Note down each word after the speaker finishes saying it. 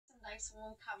nice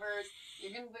warm covers. You're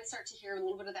going to start to hear a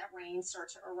little bit of that rain start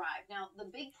to arrive. Now, the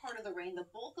big part of the rain, the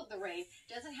bulk of the rain,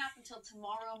 doesn't happen until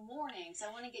tomorrow morning. So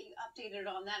I want to get you updated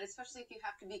on that, especially if you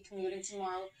have to be commuting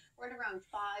tomorrow. We're at around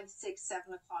 5, 6, 7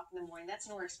 o'clock in the morning. That's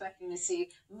when we're expecting to see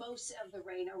most of the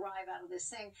rain arrive out of this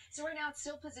thing. So right now it's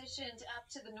still positioned up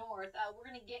to the north. We're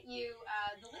going to get you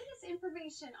the latest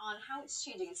information on how it's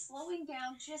changing. It's slowing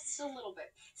down just a little bit.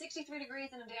 63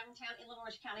 degrees in downtown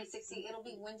Illinois County, 60. It'll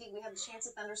be windy. We have a chance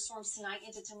of thunderstorms tonight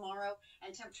into tomorrow,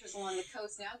 and temperatures along the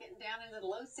coast now getting down into the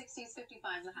low 60s,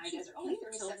 55 in the high desert, only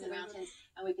 37 in the mountains,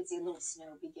 and we could see a little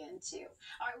snow begin too.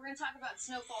 All right, we're going to talk about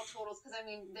snowfall totals because, I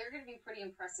mean, they're going to be pretty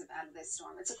impressive out of this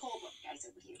storm. It's a cold look, guys,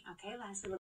 over here. Okay, lastly,